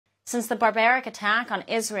Since the barbaric attack on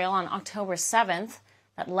Israel on October 7th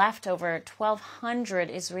that left over 1,200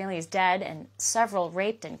 Israelis dead and several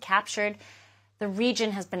raped and captured, the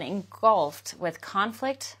region has been engulfed with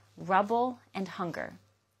conflict, rubble, and hunger.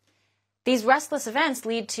 These restless events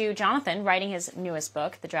lead to Jonathan writing his newest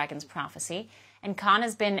book, The Dragon's Prophecy, and Cahn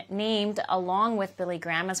has been named, along with Billy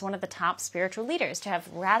Graham, as one of the top spiritual leaders to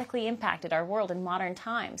have radically impacted our world in modern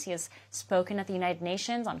times. He has spoken at the United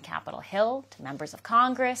Nations on Capitol Hill, to members of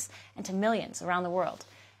Congress, and to millions around the world.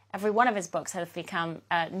 Every one of his books has become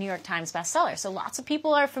a New York Times bestseller, so lots of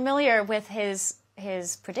people are familiar with his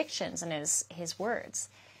predictions and his words.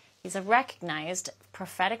 He's a recognized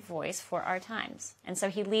prophetic voice for our times. And so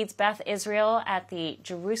he leads Beth Israel at the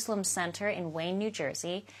Jerusalem Center in Wayne, New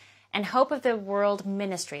Jersey, and Hope of the World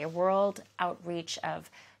Ministry, a world outreach of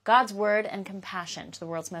God's word and compassion to the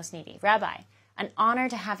world's most needy. Rabbi, an honor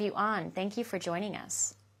to have you on. Thank you for joining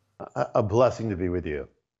us. A blessing to be with you.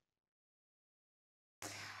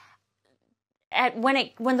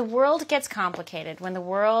 When the world gets complicated, when the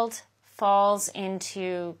world falls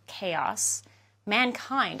into chaos,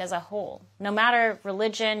 mankind as a whole, no matter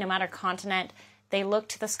religion, no matter continent, they look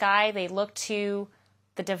to the sky, they look to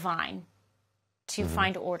the divine to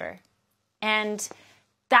find order. And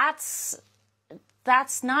that's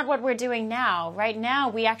not what we're doing now. Right now,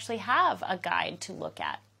 we actually have a guide to look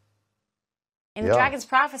at. In the Dragon's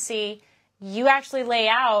Prophecy, you actually lay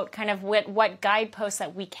out kind of what guideposts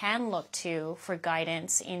that we can look to for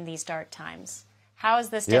guidance in these dark times. How is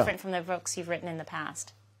this different from the books you've written in the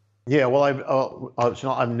past? Yeah, well,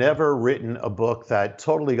 I've never written a book that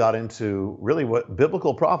totally got into really what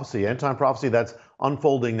biblical prophecy, end-time prophecy that's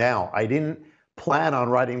unfolding now. I didn't plan on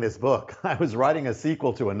writing this book. I was writing a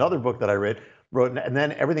sequel to another book that I wrote, and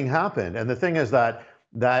then everything happened. And the thing is that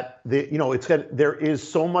there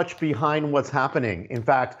is so much behind what's happening. In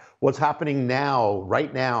fact, what's happening now,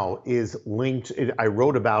 right now, is linked. I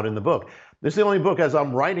wrote about in the book. This is the only book, as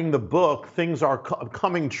I'm writing the book, things are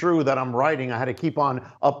coming true that I'm writing. I had to keep on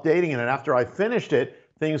updating it. And after I finished it,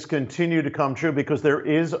 things continue to come true because there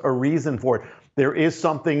is a reason for it. There is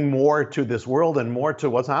something more to this world and more to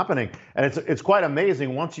what's happening. And it's quite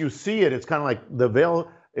amazing. Once you see it, it's kind of like the veil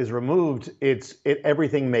is removed.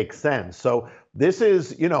 Everything makes sense. So this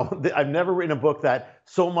is, I've never written a book that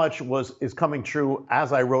so much is coming true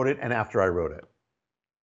as I wrote it and after I wrote it.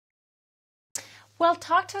 Well,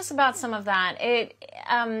 talk to us about some of that.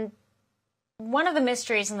 One of the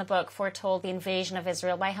mysteries in the book foretold the invasion of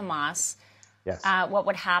Israel by Hamas, yes. What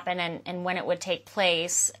would happen and when it would take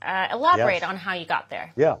place. Elaborate on how you got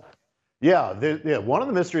there. One of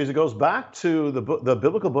the mysteries, it goes back to the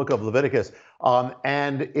biblical book of Leviticus,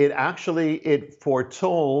 and it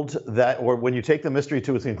foretold that, or when you take the mystery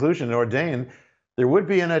to its conclusion, it ordained there would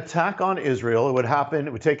be an attack on Israel. It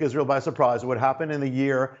would take Israel by surprise. It would happen in the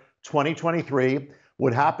year 2023,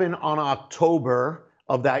 would happen on October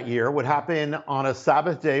of that year, would happen on a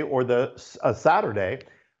Sabbath day or a Saturday,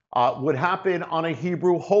 would happen on a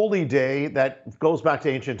Hebrew holy day that goes back to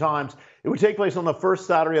ancient times. It would take place on the first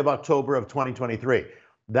Saturday of October of 2023.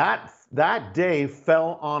 That day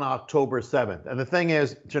fell on October 7th. And the thing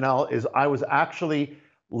is, Janelle, is I was actually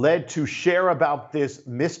led to share about this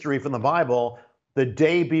mystery from the Bible the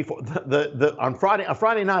day before, on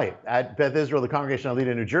Friday night at Beth Israel, the congregation I lead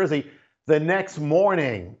in New Jersey. The next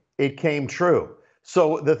morning, it came true.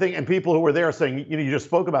 So the thing, and people who were there saying, you just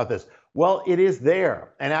spoke about this. Well, it is there.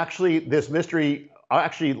 And actually, this mystery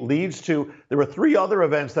actually leads to, there were 3 other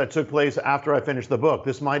events that took place after I finished the book.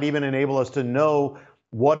 This might even enable us to know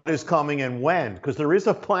what is coming and when, because there is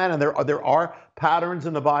a plan and there are patterns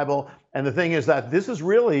in the Bible. And the thing is that this is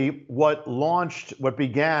really what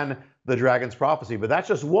began the Dragon's Prophecy, but that's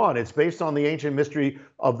just one. It's based on the ancient mystery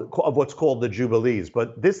of what's called the Jubilees,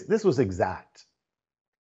 but this was exact.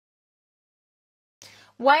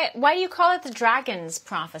 Why do you call it the Dragon's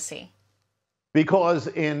Prophecy? Because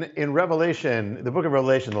in Revelation, the book of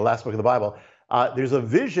Revelation, the last book of the Bible, there's a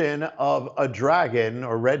vision of a dragon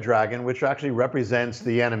or red dragon, which actually represents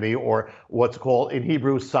the enemy, or what's called in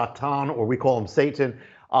Hebrew Satan, or we call him Satan.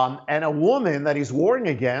 And a woman that he's warring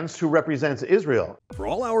against who represents Israel. For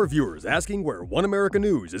all our viewers asking where One America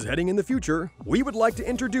News is heading in the future, we would like to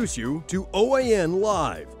introduce you to OAN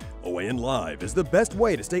Live. OAN Live is the best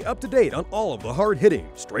way to stay up to date on all of the hard-hitting,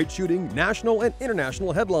 straight-shooting, national and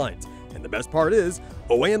international headlines. And the best part is,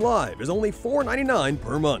 OAN Live is only $4.99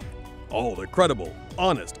 per month. All the credible,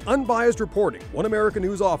 honest, unbiased reporting One America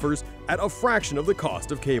News offers at a fraction of the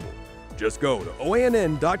cost of cable. Just go to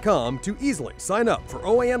OANN.com to easily sign up for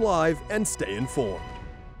OAN Live and stay informed.